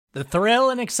The thrill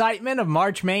and excitement of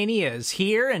March Mania is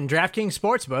here, and DraftKings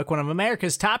Sportsbook, one of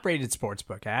America's top-rated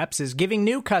sportsbook apps, is giving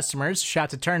new customers a shot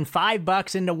to turn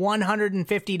 $5 into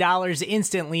 $150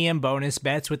 instantly in bonus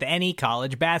bets with any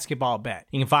college basketball bet.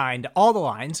 You can find all the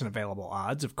lines and available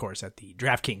odds, of course, at the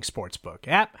DraftKings Sportsbook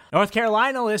app. North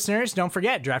Carolina listeners, don't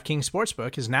forget, DraftKings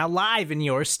Sportsbook is now live in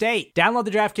your state. Download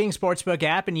the DraftKings Sportsbook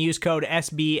app and use code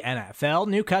SBNFL.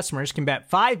 New customers can bet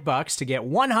 $5 to get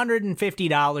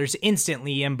 $150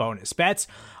 instantly in bonus bets,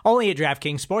 only at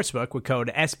DraftKings Sportsbook with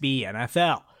code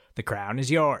SBNFL. The crown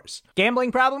is yours.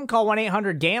 Gambling problem? Call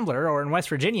 1-800-GAMBLER, or in West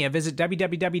Virginia, visit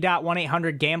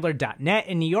www.1800gambler.net.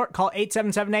 In New York, call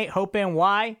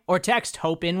 8778-HOPE-NY or text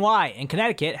HOPE-NY. In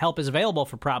Connecticut, help is available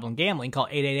for problem gambling. Call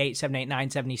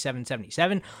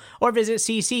 888-789-7777 or visit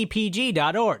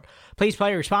ccpg.org. Please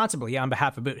play responsibly on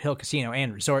behalf of Boot Hill Casino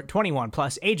and Resort. 21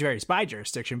 plus, age varies by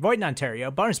jurisdiction. Void in Ontario.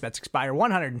 Bonus bets expire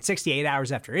 168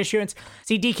 hours after issuance.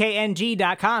 See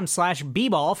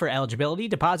dkng.com/bball for eligibility,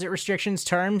 deposit restrictions,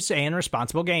 terms, and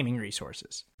responsible gaming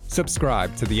resources.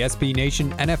 Subscribe to the SB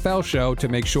Nation NFL show to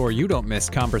make sure you don't miss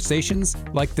conversations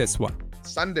like this one.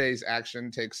 Sunday's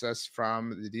action takes us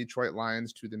from the Detroit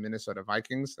Lions to the Minnesota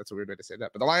Vikings. That's a weird way to say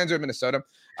that. But the Lions are in Minnesota,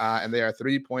 and they are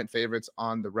 3-point favorites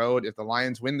on the road. If the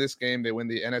Lions win this game, they win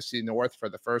the NFC North for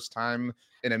the first time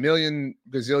in a million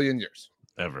gazillion years.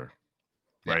 Ever.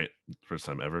 Yeah. Right? First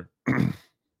time ever.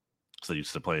 So they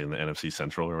used to play in the NFC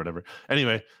Central or whatever.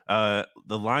 Anyway, the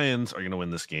Lions are going to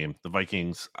win this game. The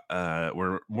Vikings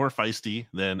were more feisty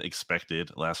than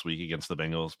expected last week against the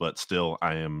Bengals, but still,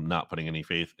 I am not putting any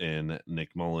faith in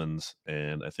Nick Mullins.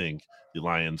 And I think the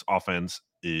Lions offense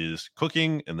is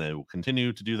cooking, and they will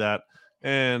continue to do that.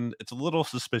 And it's a little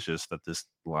suspicious that this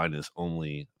line is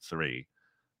only 3.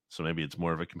 So maybe it's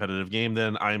more of a competitive game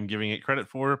than I'm giving it credit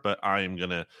for, but I am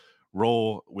going to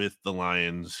roll with the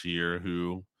Lions here,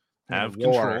 who have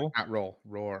control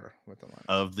roar with the Lions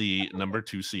of the number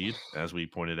 2 seed, as we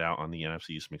pointed out on the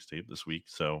NFC East mixtape this week.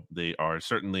 So they are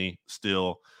certainly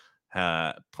still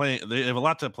playing. They have a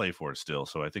lot to play for still.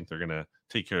 So I think they're going to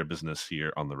take care of business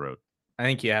here on the road. I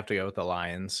think you have to go with the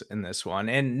Lions in this one.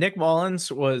 And Nick Mullins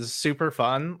was super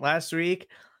fun last week.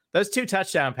 Those 2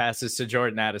 touchdown passes to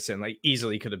Jordan Addison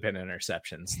easily could have been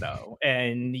interceptions, though.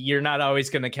 And you're not always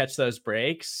going to catch those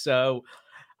breaks. So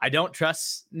I don't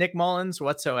trust Nick Mullins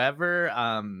whatsoever.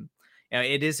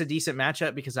 It is a decent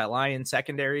matchup because that Lions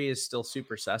secondary is still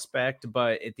super suspect.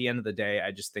 But at the end of the day,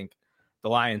 I just think the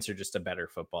Lions are just a better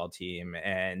football team.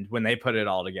 And when they put it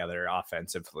all together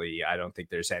offensively, I don't think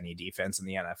there's any defense in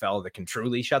the NFL that can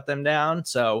truly shut them down.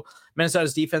 So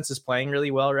Minnesota's defense is playing really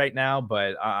well right now,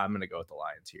 but I'm going to go with the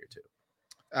Lions here too.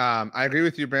 I agree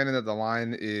with you, Brandon, that the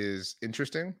line is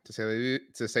interesting to say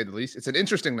the least. It's an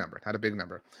interesting number, not a big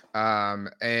number.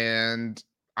 And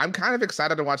I'm kind of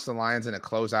excited to watch the Lions in a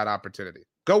closeout opportunity.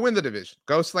 Go win the division.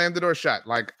 Go slam the door shut.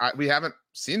 We haven't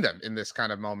seen them in this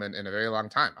kind of moment in a very long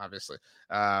time, obviously.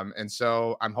 And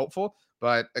so I'm hopeful,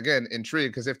 but again,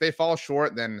 intrigued, because if they fall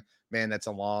short, then man, that's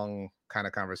a long kind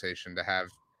of conversation to have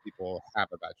people have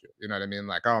about you. You know what I mean?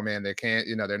 Like, oh man, they can't,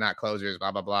 they're not closers,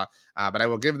 blah, blah, blah. But I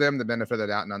will give them the benefit of the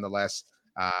doubt nonetheless.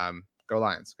 Go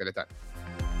Lions. Get it done.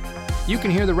 You can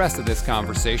hear the rest of this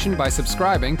conversation by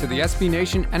subscribing to the SB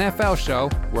Nation NFL show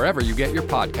wherever you get your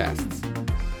podcasts.